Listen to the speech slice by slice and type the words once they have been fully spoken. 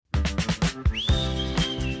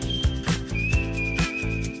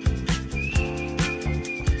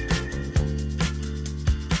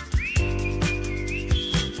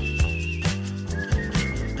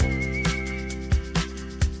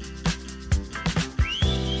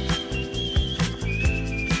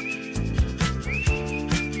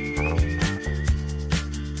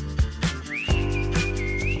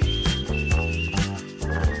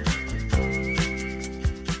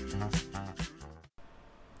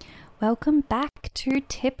Welcome back to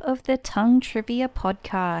Tip of the Tongue Trivia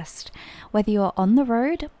Podcast. Whether you're on the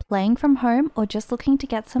road, playing from home, or just looking to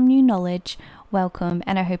get some new knowledge, welcome,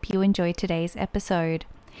 and I hope you enjoyed today's episode.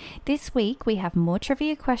 This week we have more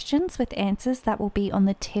trivia questions with answers that will be on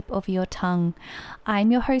the tip of your tongue.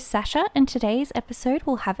 I'm your host Sasha, and today's episode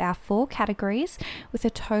will have our 4 categories with a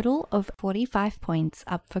total of 45 points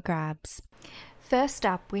up for grabs. First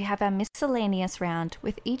up, we have our miscellaneous round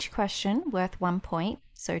with each question worth 1 point,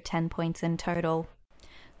 so 10 points in total.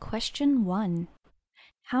 Question 1.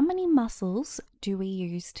 How many muscles do we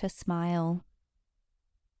use to smile?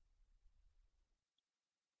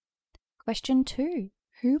 Question 2.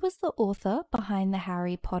 Who was the author behind the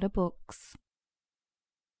Harry Potter books?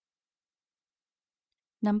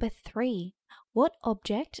 Number 3. What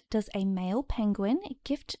object does a male penguin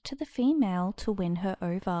gift to the female to win her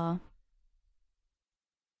over?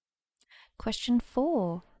 Question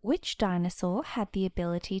 4. Which dinosaur had the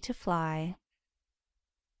ability to fly?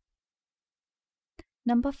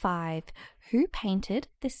 Number 5. Who painted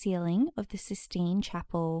the ceiling of the Sistine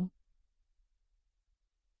Chapel?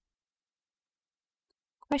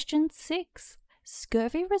 Question 6.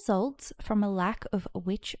 Scurvy results from a lack of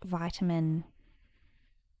which vitamin?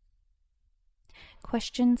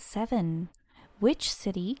 Question 7. Which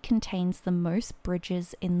city contains the most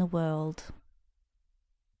bridges in the world?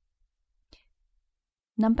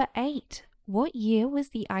 Number 8. What year was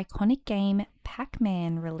the iconic game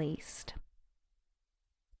Pac-Man released?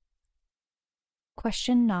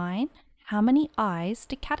 Question 9. How many eyes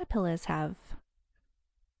do caterpillars have?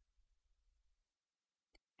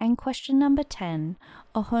 And question number 10.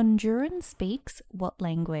 A Honduran speaks what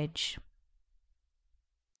language?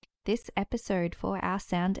 This episode for our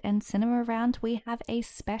sound and cinema round, we have a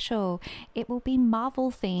special. It will be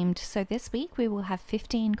Marvel themed, so this week we will have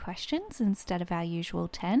 15 questions instead of our usual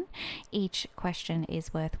 10. Each question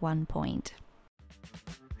is worth 1 point.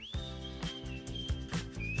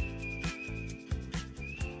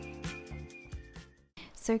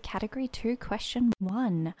 So category 2, question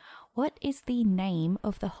 1. What is the name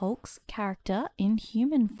of the Hulk's character in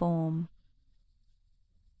human form?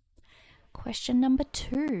 Question number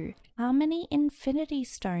 2. How many Infinity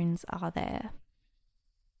Stones are there?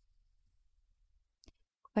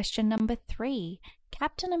 Question number 3.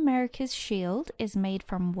 Captain America's shield is made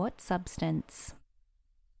from what substance?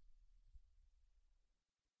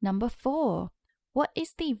 Number 4. What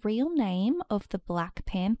is the real name of the Black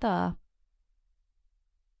Panther?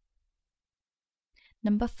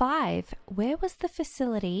 Number 5. Where was the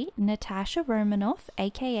facility Natasha Romanoff,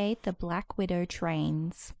 aka the Black Widow,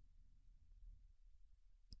 trains?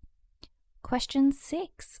 Question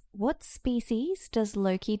 6. What species does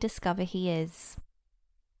Loki discover he is?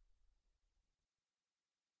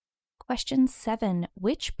 Question 7.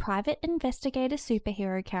 Which private investigator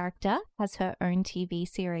superhero character has her own TV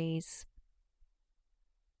series?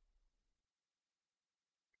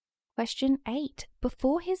 Question 8.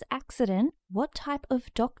 Before his accident, what type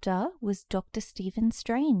of doctor was Dr. Stephen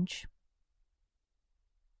Strange?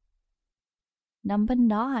 Number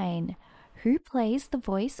 9. Who plays the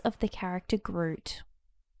voice of the character Groot?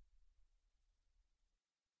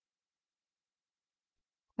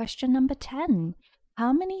 Question number 10.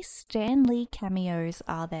 How many Stan Lee cameos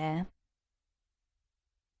are there?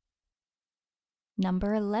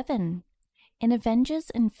 Number 11. In Avengers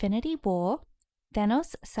Infinity War,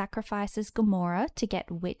 Thanos sacrifices Gamora to get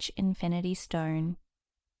which Infinity Stone?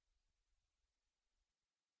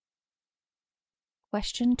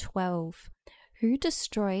 Question 12. Who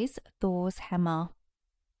destroys Thor's hammer?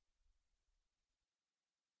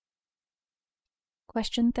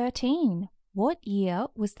 Question 13. What year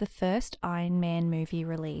was the first Iron Man movie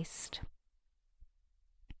released?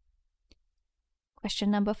 Question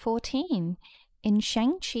number 14. In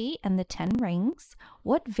Shang-Chi and the Ten Rings,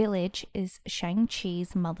 what village is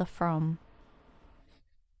Shang-Chi's mother from?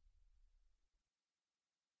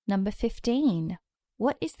 Number 15.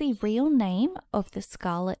 What is the real name of the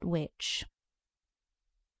Scarlet Witch?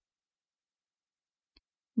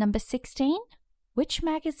 Number 16. Which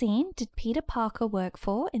magazine did Peter Parker work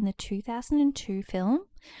for in the 2002 film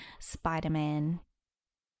Spider-Man?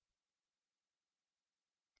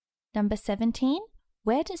 Number 17.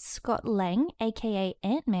 Where does Scott Lang, aka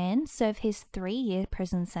Ant-Man, serve his 3-year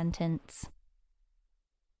prison sentence?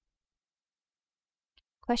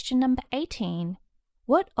 Question number 18.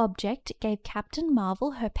 What object gave Captain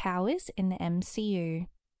Marvel her powers in the MCU?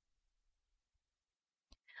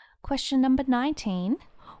 Question number 19.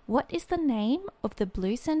 What is the name of the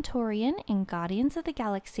Blue Centaurian in Guardians of the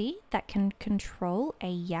Galaxy that can control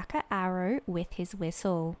a Yakka arrow with his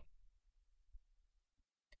whistle?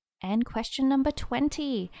 And question number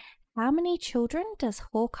 20. How many children does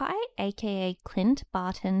Hawkeye, aka Clint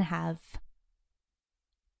Barton, have?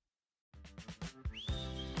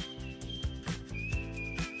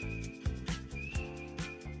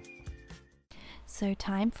 So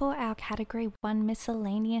time for our Category 1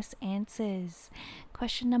 miscellaneous answers.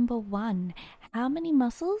 Question number 1. How many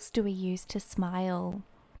muscles do we use to smile?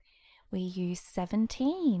 We use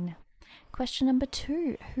 17. Question number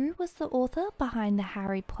 2. Who was the author behind the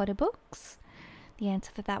Harry Potter books? The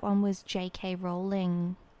answer for that one was J.K.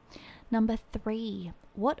 Rowling. Number 3.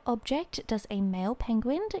 What object does a male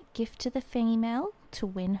penguin gift to the female to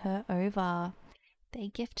win her over? They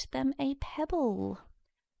gift them a pebble.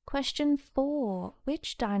 Question 4.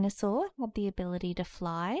 Which dinosaur had the ability to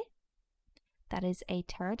fly? That is a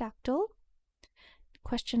pterodactyl.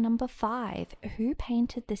 Question number 5. Who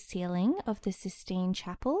painted the ceiling of the Sistine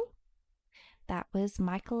Chapel? That was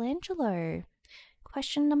Michelangelo.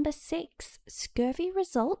 Question number 6. Scurvy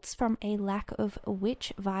results from a lack of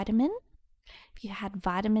which vitamin? If you had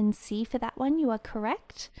vitamin C for that one, you are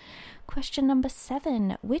correct. Question number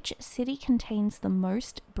 7. Which city contains the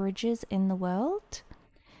most bridges in the world?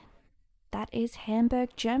 That is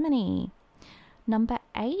Hamburg, Germany. Number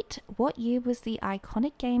 8. What year was the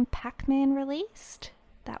iconic game Pac-Man released?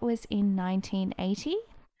 That was in 1980.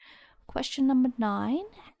 Question number 9.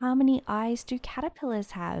 How many eyes do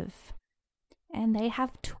caterpillars have? And they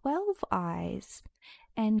have 12 eyes.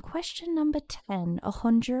 And question number 10. A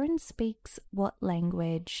Honduran speaks what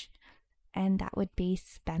language? And that would be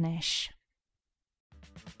Spanish.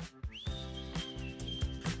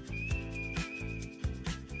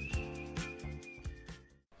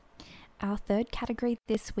 Our third category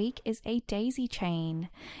this week is a daisy chain.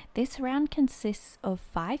 This round consists of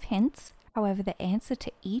 5 hints. However, the answer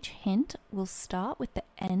to each hint will start with the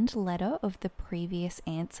end letter of the previous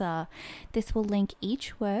answer. This will link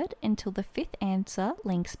each word until the 5th answer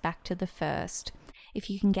links back to the first. If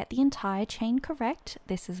you can get the entire chain correct,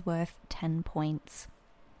 this is worth 10 points.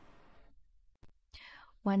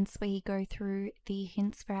 Once we go through the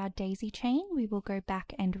hints for our daisy chain, we will go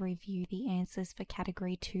back and review the answers for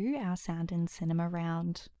Category 2, our sound and cinema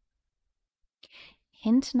round.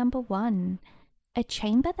 Hint number 1. A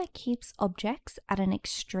chamber that keeps objects at an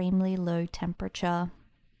extremely low temperature.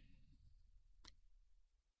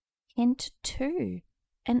 Hint 2.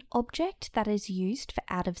 An object that is used for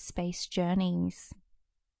out-of-space journeys.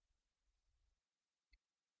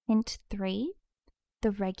 Hint 3.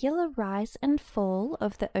 The regular rise and fall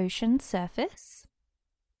of the ocean surface.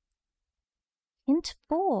 Hint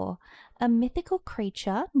 4. A mythical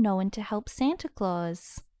creature known to help Santa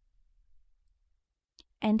Claus.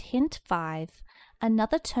 And hint 5.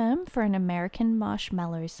 Another term for an American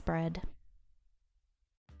marshmallow spread.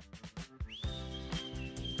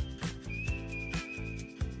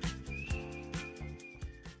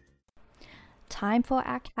 Time for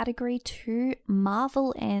our Category 2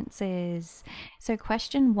 Marvel answers. So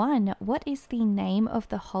question 1, what is the name of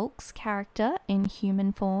the Hulk's character in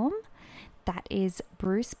human form? That is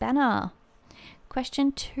Bruce Banner.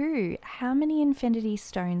 Question 2, how many Infinity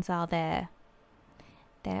Stones are there?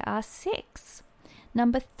 There are 6.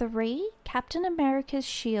 Number 3, Captain America's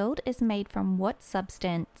shield is made from what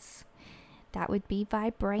substance? That would be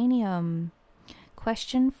vibranium.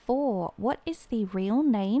 Question 4. What is the real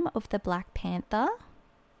name of the Black Panther?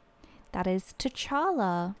 That is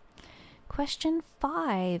T'Challa. Question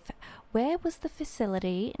 5. Where was the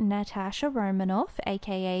facility Natasha Romanoff,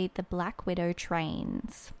 aka the Black Widow,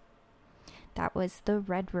 trains? That was the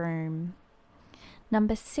Red Room.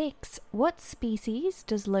 Number 6. What species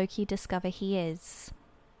does Loki discover he is?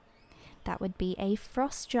 That would be a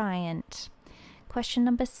frost giant. Question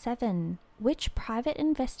number 7. Which private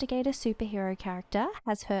investigator superhero character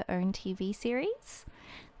has her own TV series?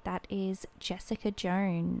 That is Jessica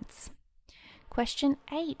Jones. Question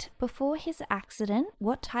 8. Before his accident,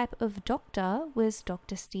 what type of doctor was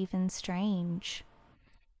Dr. Stephen Strange?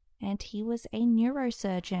 And he was a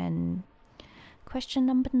neurosurgeon. Question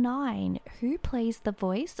number 9. Who plays the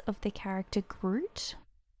voice of the character Groot?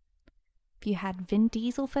 If you had Vin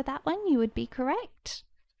Diesel for that one, you would be correct.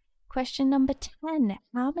 Question number 10.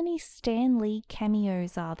 How many Stan Lee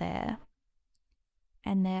cameos are there?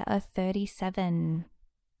 And there are 37.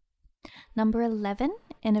 Number 11,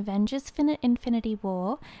 in Avengers Infinity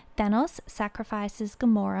War, Thanos sacrifices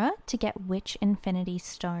Gamora to get which Infinity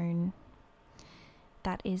Stone?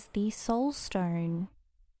 That is the Soul Stone.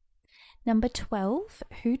 Number 12,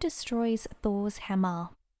 who destroys Thor's hammer?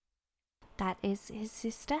 That is his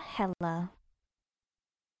sister Hela.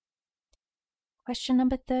 Question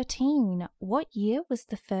number 13, what year was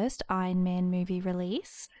the first Iron Man movie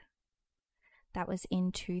released? That was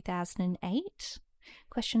in 2008.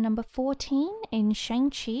 Question number 14, in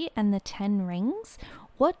Shang-Chi and the Ten Rings,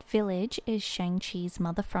 what village is Shang-Chi's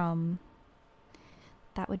mother from?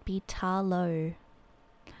 That would be Ta Lo.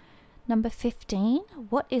 Number 15,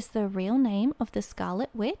 what is the real name of the Scarlet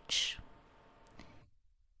Witch?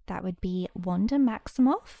 That would be Wanda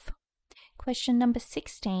Maximoff. Question number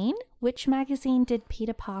 16, which magazine did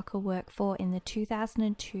Peter Parker work for in the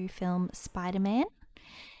 2002 film Spider-Man?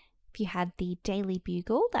 If you had the Daily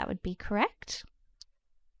Bugle, that would be correct.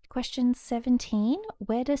 Question 17,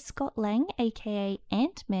 where does Scott Lang, aka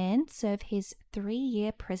Ant-Man, serve his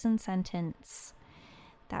 3-year prison sentence?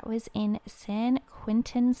 That was in San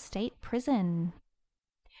Quentin State Prison.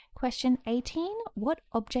 Question 18, what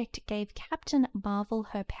object gave Captain Marvel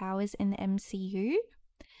her powers in the MCU?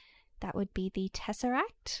 That would be the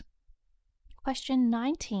Tesseract. Question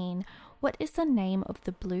 19, what is the name of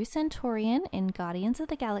the Blue Centaurian in Guardians of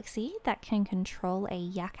the Galaxy that can control a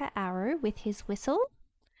Yakka arrow with his whistle?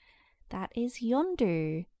 That is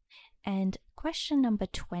Yondu. And question number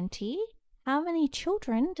 20, how many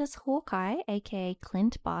children does Hawkeye, aka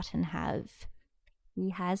Clint Barton, have? He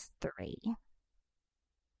has 3.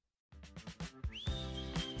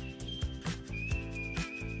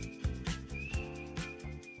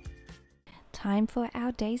 Time for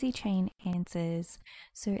our daisy chain answers.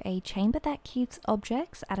 So a chamber that keeps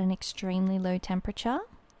objects at an extremely low temperature,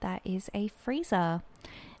 that is a freezer.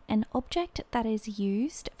 An object that is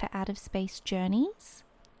used for out-of-space journeys,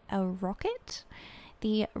 a rocket.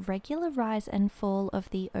 The regular rise and fall of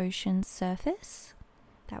the ocean's surface,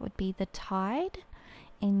 that would be the tide.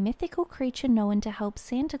 A mythical creature known to help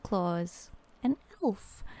Santa Claus, an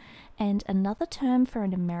elf. And another term for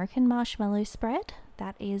an American marshmallow spread,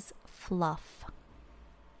 that is fluff.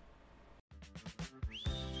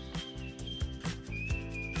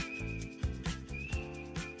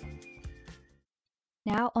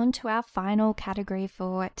 Now on to our final category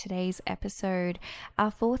for today's episode.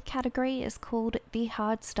 Our 4th category is called the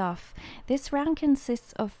hard stuff. This round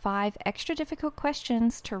consists of 5 extra difficult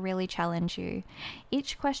questions to really challenge you.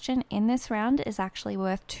 Each question in this round is actually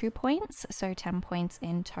worth 2 points, so 10 points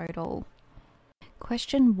in total.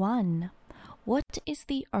 Question 1. What is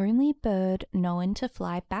the only bird known to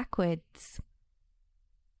fly backwards?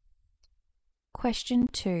 Question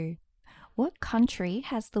 2. What country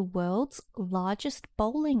has the world's largest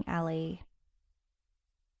bowling alley?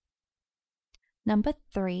 Number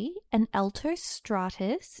 3, an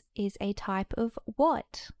altostratus is a type of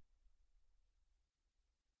what?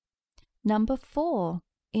 Number 4,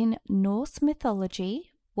 in Norse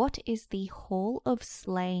mythology, what is the Hall of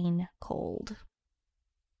Slain called?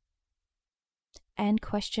 And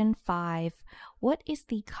question 5, what is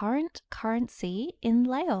the current currency in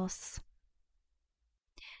Laos?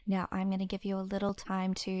 Now I'm going to give you a little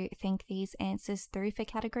time to think these answers through for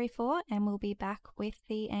category 4, and we'll be back with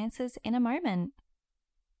the answers in a moment.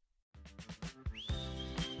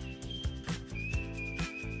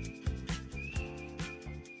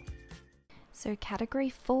 So category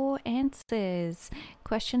 4 answers.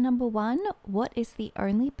 Question number 1, what is the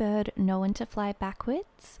only bird known to fly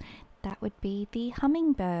backwards? That would be the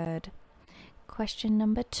hummingbird. Question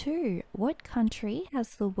number 2, what country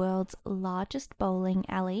has the world's largest bowling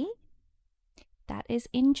alley? That is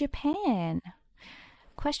in Japan.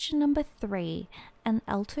 Question number 3, an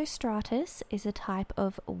altostratus is a type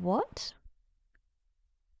of what?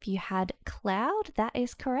 If you had cloud, that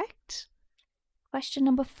is correct. Question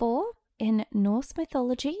number 4, in Norse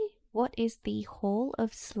mythology, what is the Hall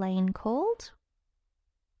of Slain called?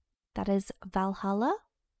 That is Valhalla.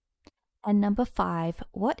 And number 5,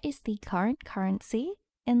 what is the current currency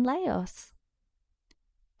in Laos?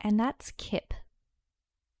 And that's kip.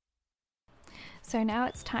 So now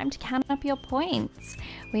it's time to count up your points.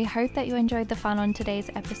 We hope that you enjoyed the fun on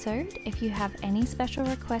today's episode. If you have any special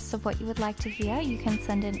requests of what you would like to hear, you can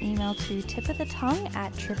send an email to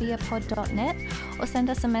tipofthetongue@triviapod.net or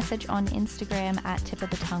send us a message on Instagram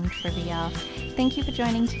 @tipofthetonguetrivia. Thank you for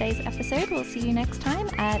joining today's episode. We'll see you next time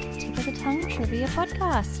at Tip of the Tongue Trivia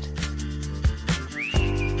Podcast.